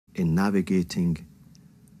in navigating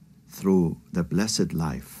through the blessed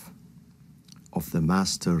life of the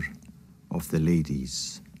master of the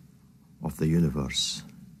ladies of the universe,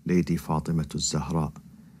 Lady Fatima Zahra,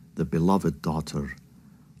 the beloved daughter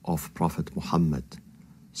of Prophet Muhammad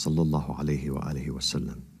sallallahu alayhi wa alihi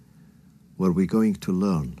wasallam, where we're going to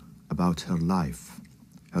learn about her life,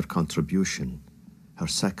 her contribution, her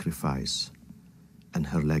sacrifice, and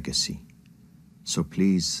her legacy. So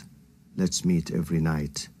please, let's meet every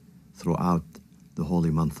night throughout the holy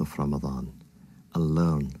month of Ramadan and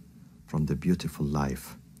learn from the beautiful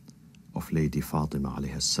life of Lady Fatima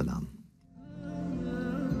alayhi salam.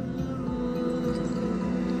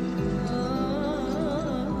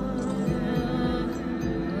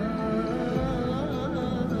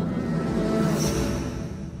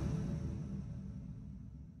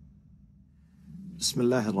 بسم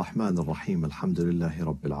الله الرحمن الرحيم الحمد لله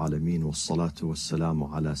رب العالمين والصلاة والسلام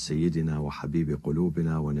على سيدنا وحبيب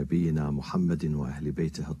قلوبنا ونبينا محمد وأهل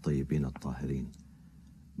بيته الطيبين الطاهرين.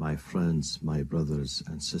 My friends, my brothers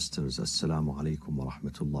and sisters, Assalamu alaikum wa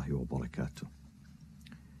rahmatullahi wa barakatuh.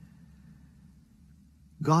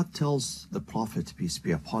 God tells the Prophet, peace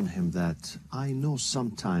be upon him, that I know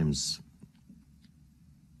sometimes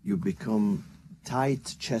you become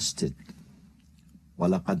tight-chested.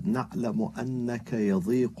 وَلَقَدْ نَعْلَمُ أَنَّكَ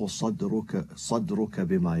يَضِيقُ صَدْرُكَ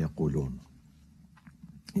بِمَا يَقُولُونَ.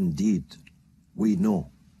 Indeed, we know,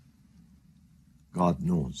 God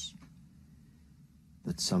knows,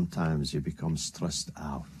 that sometimes you become stressed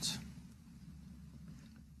out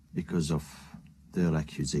because of their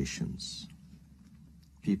accusations.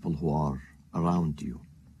 People who are around you,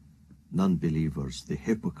 non-believers, the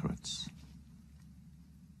hypocrites,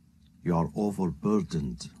 you are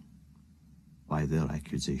overburdened by their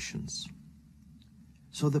accusations.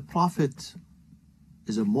 So the Prophet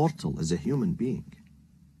is a mortal, is a human being.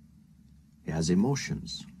 He has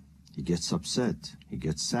emotions. He gets upset. He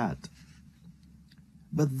gets sad.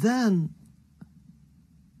 But then,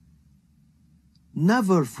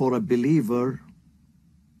 never for a believer,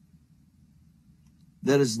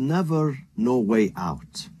 there is never no way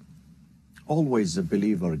out. Always a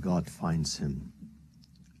believer, God finds him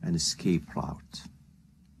an escape route,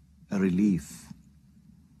 a relief.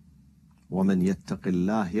 وَمَنْ يَتَّقِ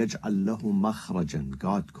اللَّهِ يَجْعَلْ لَهُ مَخْرَجًا.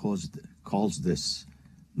 God calls this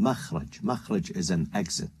makhraj. Makhraj is an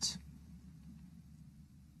exit.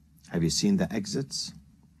 Have you seen the exits?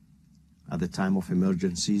 At the time of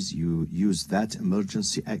emergencies, you use that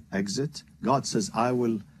emergency exit. God says, I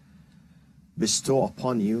will bestow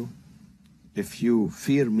upon you, if you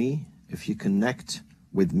fear me, if you connect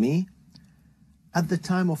with me, at the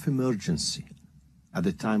time of emergency, at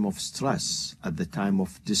the time of stress, at the time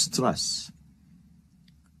of distress,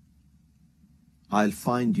 I'll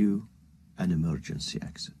find you an emergency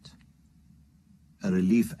exit, a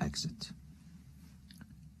relief exit.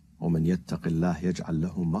 وَمَنْ يَتَّقِ اللَّهِ يَجْعَلْ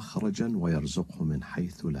لَهُ مَخْرَجًا وَيَرْزُقْهُ مِنْ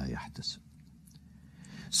حَيْثُ لَا يَحْتَسِبُ.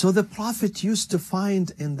 So the Prophet used to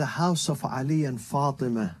find in the house of Ali and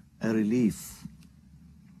Fatima a relief,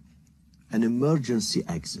 an emergency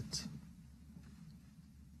exit,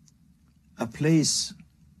 a place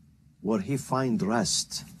where he find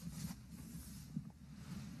rest.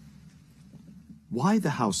 Why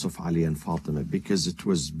the house of Ali and Fatima? Because it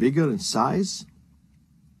was bigger in size,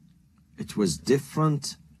 it was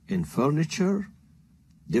different in furniture,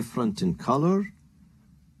 different in color,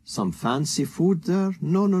 some fancy food there.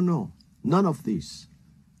 No, no, no, none of these.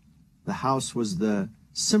 The house was the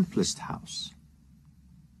simplest house.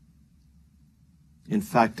 In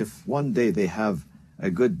fact, if one day they have a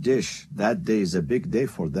good dish, that day is a big day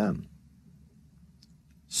for them.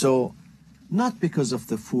 So, not because of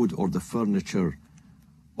the food or the furniture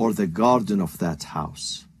or the garden of that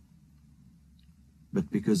house,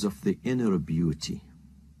 but because of the inner beauty,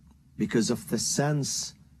 because of the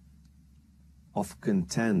sense of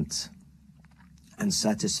content and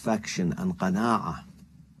satisfaction and qana'ah,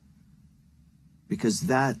 because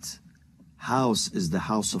that house is the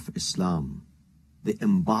house of Islam, the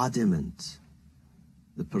embodiment,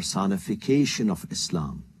 the personification of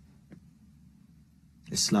Islam.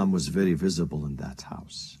 Islam was very visible in that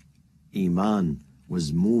house. Iman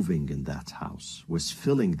was moving in that house, was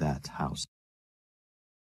filling that house.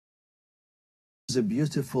 It was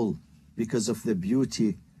beautiful because of the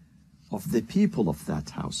beauty of the people of that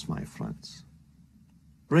house, my friends.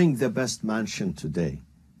 Bring the best mansion today.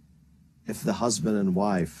 If the husband and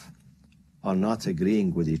wife are not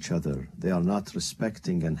agreeing with each other, they are not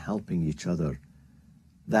respecting and helping each other,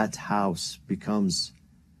 that house becomes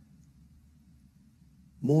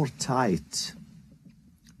more tight,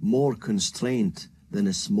 more constrained than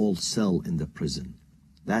a small cell in the prison.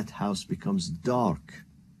 That house becomes dark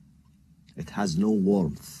It has no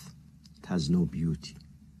warmth. It has no beauty.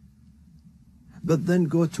 But then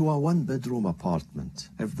go to a one-bedroom apartment.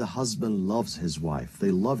 If the husband loves his wife,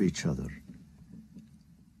 they love each other,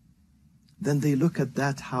 then they look at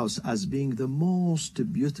that house as being the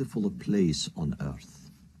most beautiful place on earth.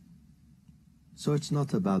 So it's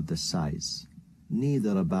not about the size,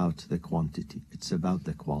 neither about the quantity. It's about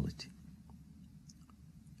the quality.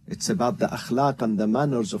 It's about the akhlaq and the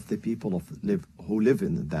manners of the people who live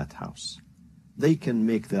in that house. They can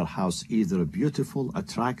make their house either beautiful,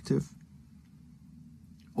 attractive,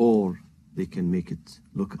 or they can make it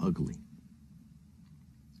look ugly.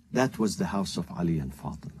 That was the house of Ali and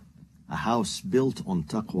Fatima. A house built on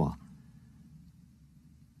taqwa.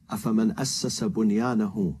 أَفَمَنْ أَسَّسَ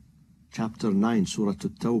بُنْيَانَهُ Chapter 9, Surah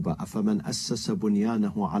At-Tawbah. أَفَمَنْ أَسَّسَ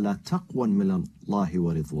بُنْيَانَهُ عَلَى تَقْوًا مِنَ اللَّهِ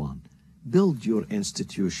وَرِضْوَانٍ. Build your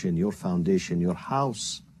institution, your foundation, your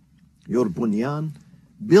house, your bunyan.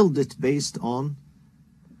 Build it based on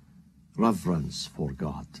reverence for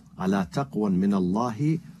God. عَلَى تَقْوًا مِنَ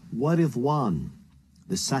اللَّهِ وَرِضْوَانٍ.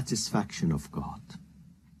 The satisfaction of God.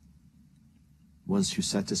 Once you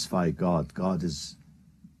satisfy God, God is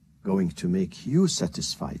going to make you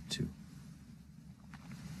satisfied too.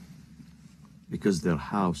 Because their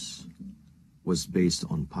house was based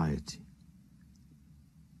on piety.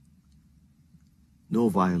 No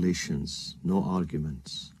violations, no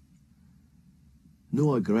arguments,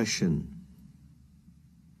 no aggression,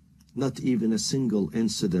 not even a single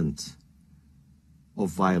incident of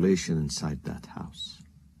violation inside that house.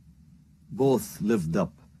 Both lived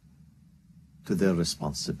up to their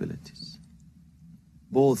responsibilities.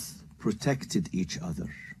 Both protected each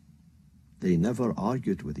other. They never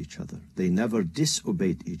argued with each other. They never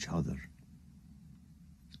disobeyed each other.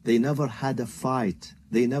 They never had a fight.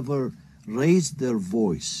 They never raised their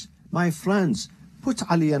voice. My friends, put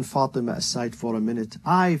Ali and Fatima aside for a minute.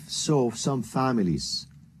 I saw some families.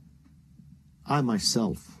 I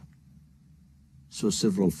myself saw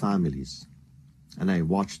several families, and I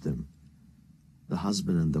watched them. The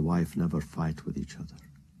husband and the wife never fight with each other.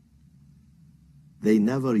 They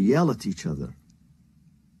never yell at each other.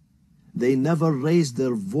 They never raise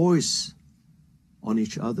their voice on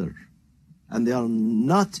each other. And they are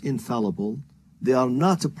not infallible. They are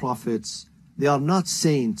not prophets. They are not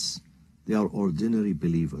saints. They are ordinary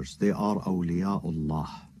believers. They are awliya'ullah.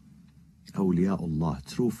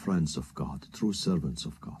 Awliya'ullah, true friends of God, true servants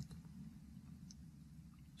of God.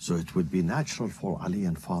 So it would be natural for Ali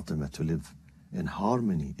and Fatima to live in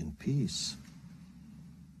harmony, in peace.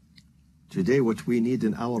 Today, what we need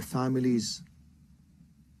in our families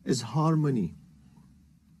is harmony.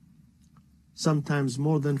 Sometimes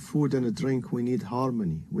more than food and a drink, we need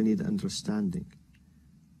harmony, we need understanding.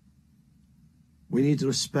 We need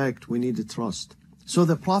respect, we need trust. So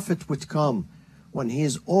the Prophet would come when he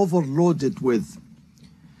is overloaded with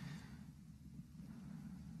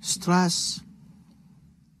stress.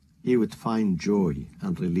 He would find joy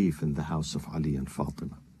and relief in the house of Ali and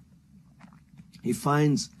Fatima. He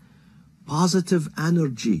finds positive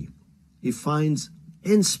energy. He finds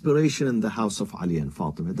inspiration in the house of Ali and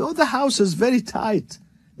Fatima. Though the house is very tight.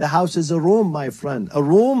 The house is a room, my friend. A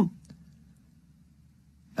room,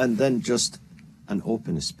 and then just an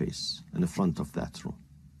open space in the front of that room.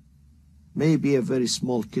 Maybe a very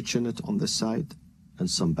small kitchenette on the side and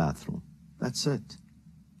some bathroom. That's it.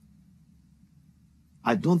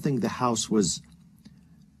 I don't think the house was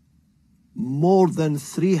more than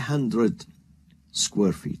 300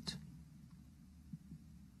 square feet.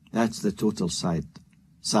 That's the total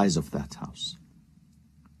size of that house.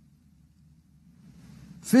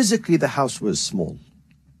 Physically, the house was small.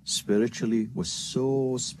 Spiritually, was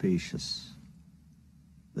so spacious.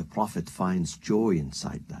 The Prophet finds joy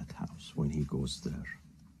inside that house when he goes there.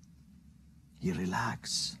 He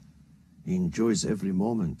relaxes. He enjoys every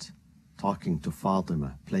moment. Talking to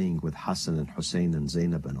Fatima, playing with Hassan and Hussein and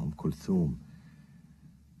Zainab and Kulthum,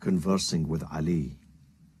 conversing with Ali,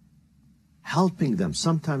 helping them.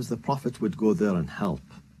 Sometimes the Prophet would go there and help.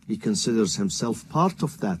 He considers himself part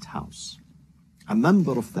of that house, a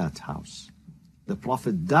member of that house. The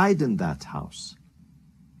Prophet died in that house.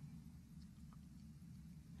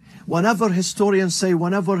 Whenever historians say,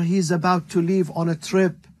 whenever he's about to leave on a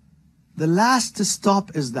trip, the last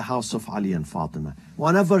stop is the house of Ali and Fatima.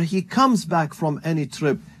 Whenever he comes back from any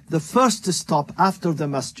trip, the first stop after the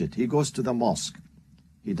masjid, he goes to the mosque.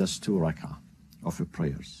 He does 2 rak'ah of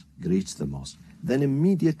prayers, greets the mosque. Then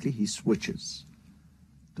immediately he switches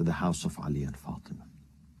to the house of Ali and Fatima.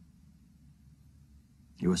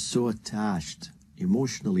 He was so attached,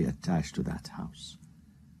 emotionally attached to that house,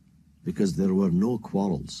 because there were no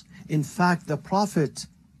quarrels. In fact, the Prophet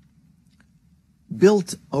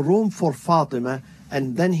built a room for Fatima,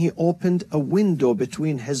 and then he opened a window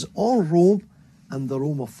between his own room and the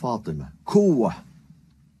room of Fatima. Pbuh,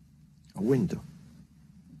 a window.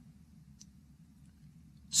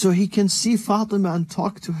 So he can see Fatima and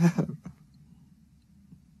talk to her.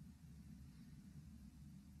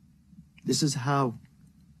 This is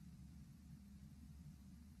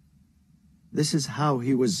how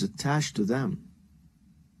he was attached to them,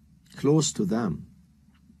 close to them.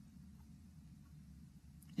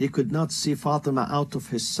 He could not see Fatima out of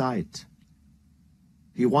his sight.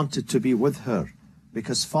 He wanted to be with her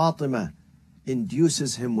because Fatima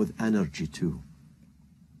induces him with energy too.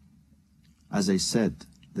 As I said,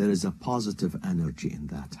 there is a positive energy in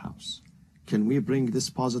that house. Can we bring this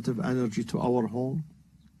positive energy to our home?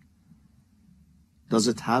 Does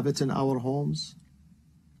it have it in our homes?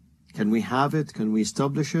 Can we have it? Can we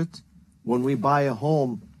establish it? When we buy a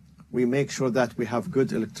home, we make sure that we have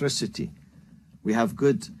good electricity. We have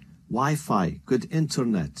good Wi-Fi, good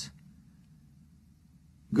internet,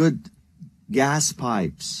 good gas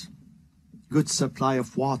pipes, good supply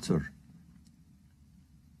of water.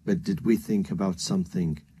 But did we think about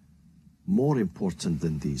something more important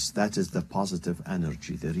than these? That is the positive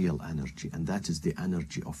energy, the real energy, and that is the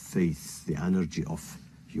energy of faith, the energy of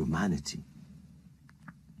humanity.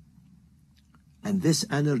 And this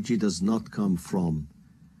energy does not come from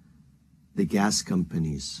the gas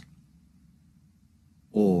companies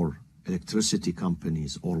or electricity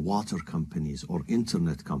companies or water companies or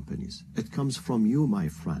internet companies. It comes from you, my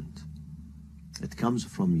friend. It comes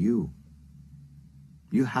from you.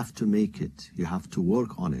 You have to make it. You have to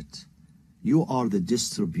work on it. You are the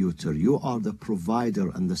distributor. You are the provider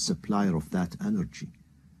and the supplier of that energy.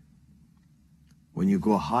 When you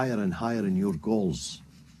go higher and higher in your goals,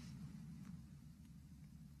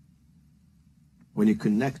 when you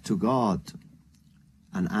connect to God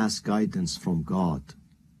and ask guidance from God,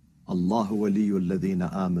 Allahu waliyyu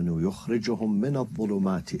alladhina amanu yukhrijuhum min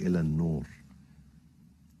adh-dhulumati ila an-nur.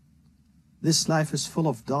 This life is full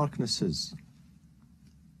of darknesses.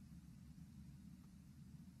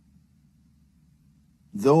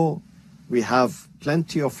 Though we have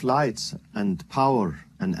plenty of lights and power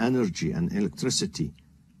and energy and electricity,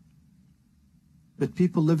 but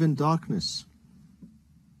people live in darkness.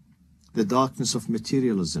 The darkness of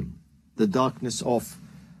materialism, the darkness of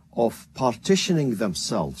partitioning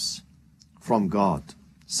themselves from God,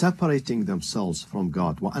 separating themselves from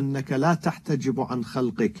God. وَأَنَّكَ لَا تَحْتَجِبُ عَنْ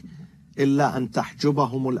خَلْقِكَ إِلَّا أَن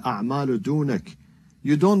تَحْجُبَهُمُ الْأَعْمَالُ دُونَكَ.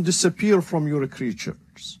 You don't disappear from your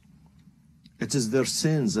creatures. It is their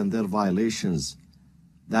sins and their violations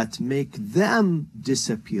that make them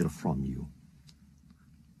disappear from you.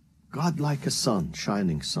 God, like a sun,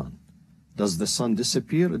 shining sun. Does the sun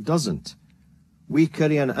disappear? It doesn't. We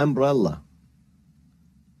carry an umbrella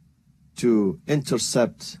to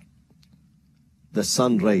intercept the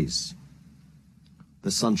sun rays,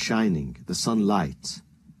 the sun shining, the sunlight.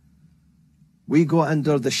 We go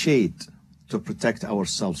under the shade to protect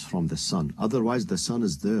ourselves from the sun. Otherwise, the sun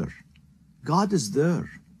is there. God is there.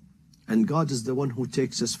 And God is the one who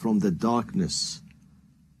takes us from the darkness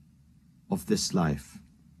of this life.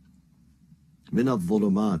 Min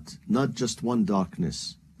adh-dhulumat, not just one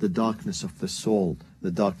darkness, the darkness of the soul, the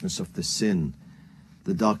darkness of the sin,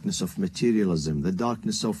 the darkness of materialism, the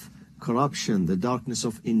darkness of corruption, the darkness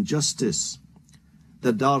of injustice,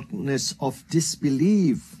 the darkness of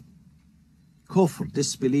disbelief, kufr,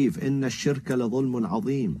 disbelief, inna shirka la dhulmun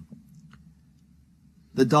azim.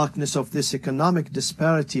 The darkness of this economic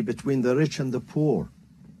disparity between the rich and the poor.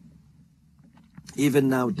 Even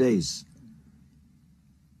nowadays,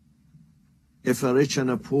 if a rich and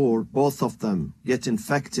a poor, both of them get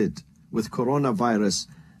infected with coronavirus,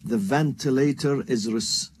 the ventilator is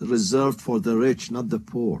reserved for the rich, not the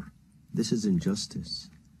poor. This is injustice.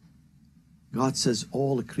 God says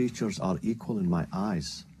all creatures are equal in my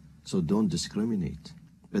eyes, so don't discriminate.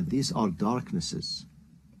 But these are darknesses.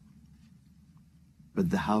 But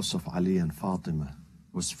the house of Ali and Fatima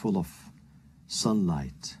was full of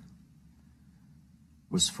sunlight,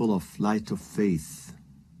 was full of light of faith,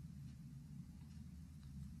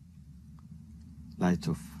 light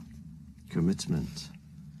of commitment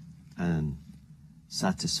and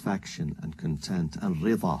satisfaction and content and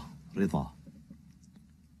rida.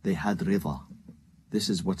 They had rida. This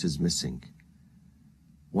is what is missing.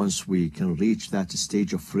 Once we can reach that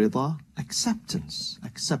stage of rida, acceptance.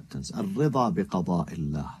 الرضا بقضاء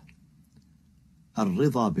الله.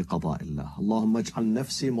 الرضا بقضاء الله. اللهم اجعل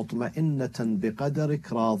نفسي مطمئنة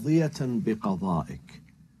بقدرك راضية بقضائك.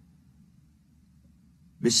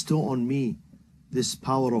 Bestow on me this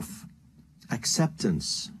power of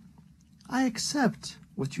acceptance. I accept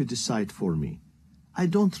what you decide for me. I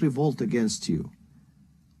don't revolt against you.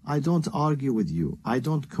 I don't argue with you. I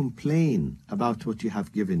don't complain about what you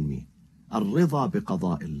have given me. الرضا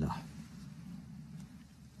بقضاء الله.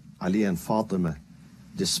 Ali and Fatima,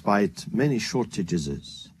 despite many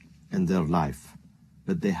shortages in their life,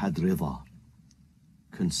 but they had rida,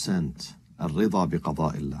 consent. الرضا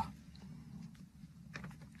بقضاء الله.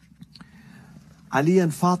 Ali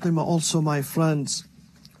and Fatima also, my friends,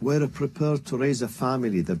 were prepared to raise a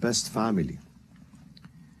family, the best family.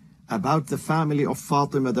 About the family of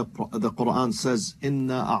Fatima, the Quran says,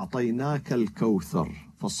 إِنَّا أَعْطَيْنَاكَ الْكَوْثَرَ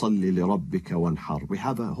فَصَلِّ لِرَبِّكَ وَانْحَرْ. We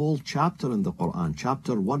have a whole chapter in the Quran.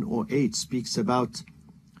 Chapter 108 speaks about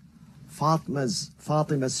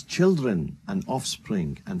Fatima's children and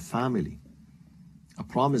offspring and family. A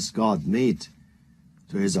promise God made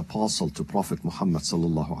to his apostle, to Prophet Muhammad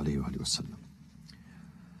sallallahu alayhi wa sallam.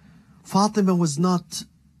 Fatima was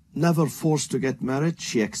never forced to get married.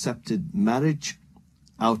 She accepted marriage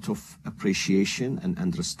out of appreciation and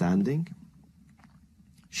understanding.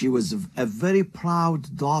 She was a very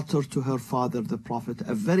proud daughter to her father, the Prophet,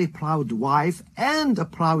 a very proud wife, and a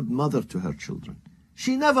proud mother to her children.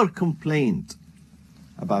 She never complained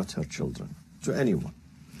about her children to anyone.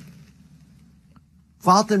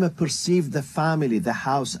 Fatima perceived the family, the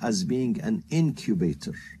house, as being an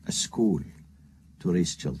incubator, a school to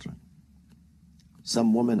raise children.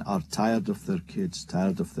 Some women are tired of their kids,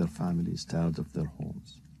 tired of their families, tired of their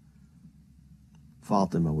homes.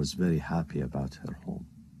 Fatima was very happy about her home,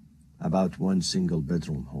 about one single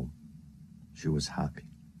bedroom home. She was happy.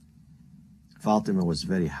 Fatima was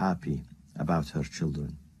very happy about her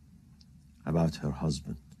children, about her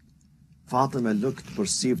husband. Fatima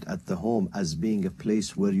perceived at the home as being a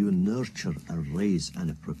place where you nurture and raise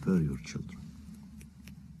and prepare your children.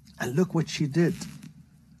 And look what she did.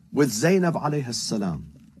 With Zainab alayhi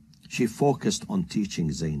salam, she focused on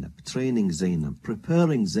teaching Zainab, training Zainab,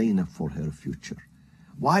 preparing Zainab for her future.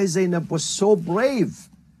 Why Zainab was so brave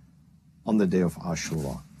on the day of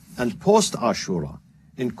Ashura and post Ashura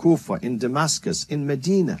in Kufa, in Damascus, in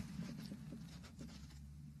Medina.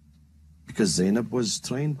 Because Zainab was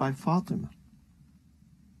trained by Fatima.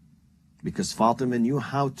 Because Fatima knew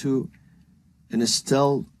how to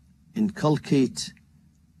inculcate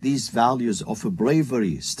these values of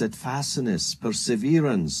bravery, steadfastness,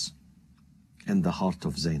 perseverance in the heart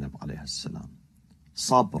of Zainab alayhi salam.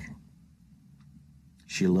 Sabr.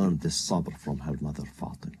 She learned this sabr from her mother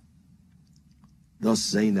Fatima. Thus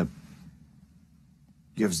Zainab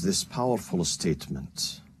gives this powerful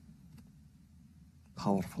statement.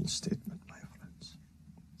 Powerful statement, my friends.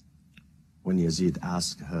 When Yazid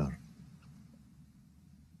asked her,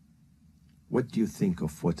 what do you think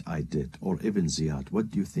of what I did? Or Ibn Ziyad,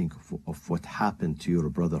 what do you think of what happened to your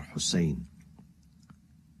brother Hussein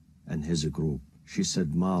and his group? She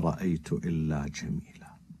said, مَا رَأَيْتُ إِلَّا جَمِيلًا.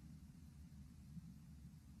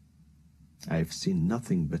 I have seen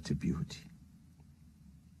nothing but beauty.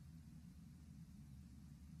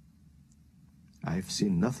 I have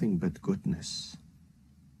seen nothing but goodness.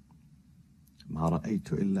 مَا رَأَيْتُ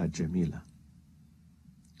إِلَّا جَمِيلًا.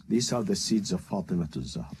 These are the seeds of Fatima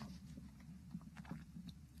Zahra.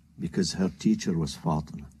 Because her teacher was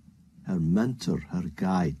Fatima, her mentor, her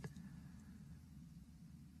guide,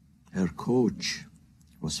 her coach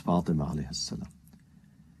was Fatima alayhi salam.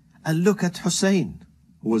 And look at Hussein,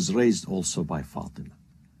 who was raised also by Fatima.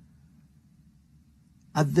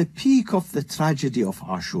 At the peak of the tragedy of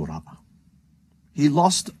Ashura, he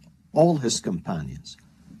lost all his companions,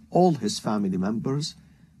 all his family members.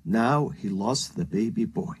 Now he lost the baby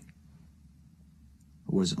boy,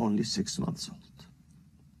 who was only 6 months old.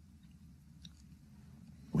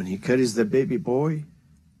 When he carries the baby boy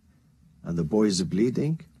and the boy is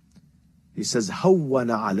bleeding, he says, هَوَّنَ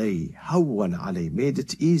عَلَيْهِ, هَوَّنَ عَلَيْهِ, made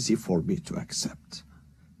it easy for me to accept.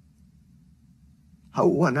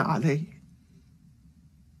 هَوَّنَ عَلَيْهِ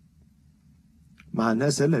مَا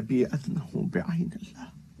نَزَلَ بِي أَذْنَهُ بِعَيْنِ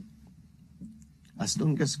اللَّهِ. As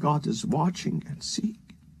long as God is watching and seeing,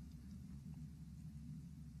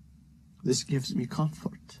 this gives me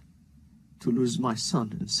comfort to lose my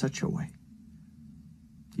son in such a way.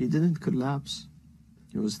 He didn't collapse.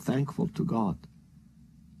 He was thankful to God.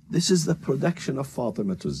 This is the protection of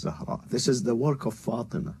Fatima Zahra. This is the work of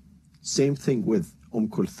Fatima. Same thing with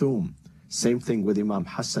Kulthum. Same thing with Imam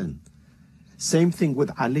Hassan. Same thing with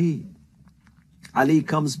Ali. Ali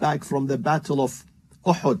comes back from the battle of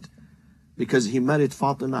Uhud because he married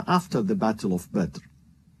Fatima after the battle of Badr.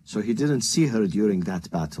 So he didn't see her during that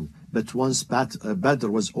battle. But once Badr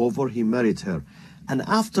was over, he married her. And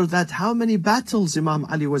after that, how many battles Imam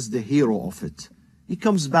Ali was the hero of it? He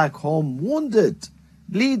comes back home wounded,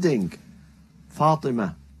 bleeding.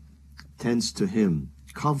 Fatima tends to him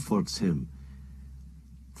comforts him.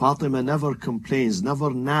 Fatima never complains, never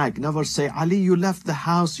nag, never say, Ali, you left the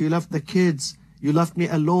house, you left the kids, you left me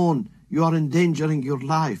alone, you are endangering your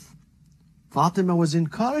life. Fatima was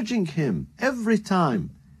encouraging him every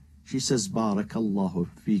time. She says, Barakallahu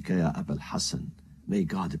fika ya Abul Hassan. May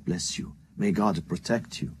God bless you. May God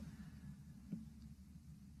protect you.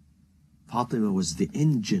 Fatima was the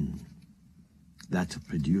engine that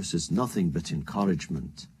produces nothing but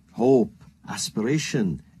encouragement, hope,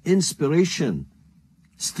 aspiration, inspiration,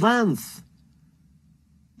 strength.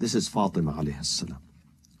 This is Fatima alayhi salam.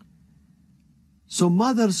 So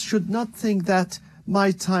mothers should not think that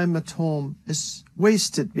my time at home is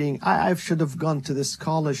wasted being, I should have gone to this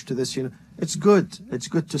college, to this, it's good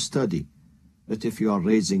to study. But if you are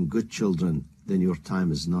raising good children, then your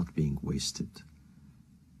time is not being wasted.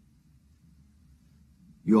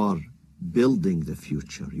 You are building the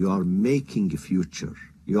future. You are making a future.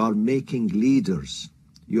 You are making leaders.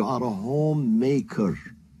 You are a homemaker.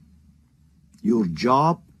 Your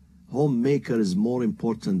job, homemaker, is more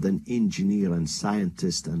important than engineer and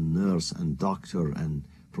scientist and nurse and doctor and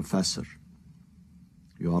professor.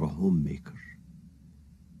 You are a homemaker.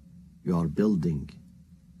 You are building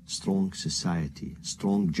strong society,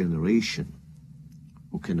 strong generation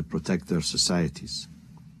who can protect their societies.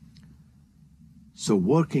 So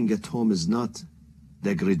working at home is not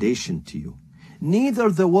degradation to you. Neither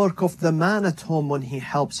the work of the man at home when he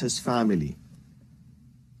helps his family.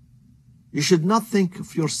 You should not think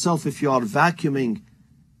of yourself, if you are vacuuming,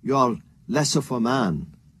 you are less of a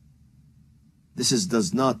man. This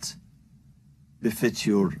does not befit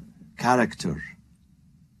your character.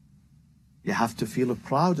 You have to feel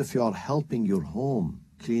proud if you are helping your home,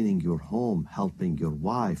 cleaning your home, helping your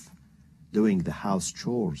wife, doing the house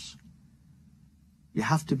chores. You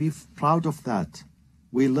have to be proud of that.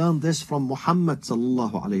 We learn this from Muhammad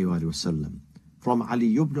sallallahu alayhi wa sallam, from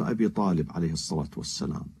Ali ibn Abi Talib alayhi salatu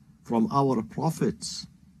wassalam, from our prophets,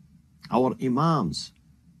 our imams,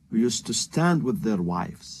 who used to stand with their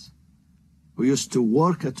wives, who used to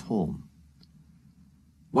work at home.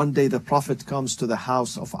 One day the Prophet comes to the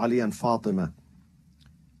house of Ali and Fatima.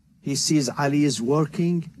 He sees Ali is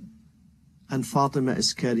working and Fatima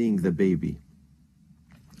is carrying the baby,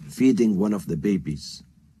 feeding one of the babies.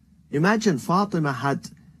 Imagine, Fatima had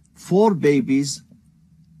 4 babies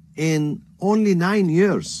in only 9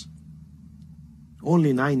 years.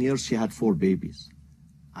 Only 9 years she had 4 babies.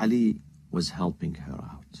 Ali was helping her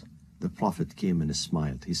out. The Prophet came and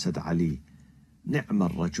smiled. He said, Ali, ni'ma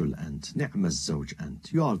al-rajul ant, ni'ma al-zawj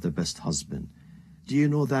ant. You are the best husband. Do you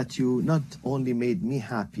know that you not only made me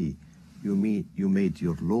happy, you made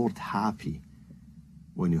your Lord happy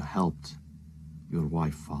when you helped your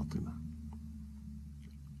wife Fatima.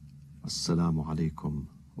 Assalamu alaikum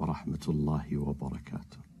wa rahmatullahi wa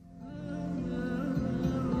barakatuh.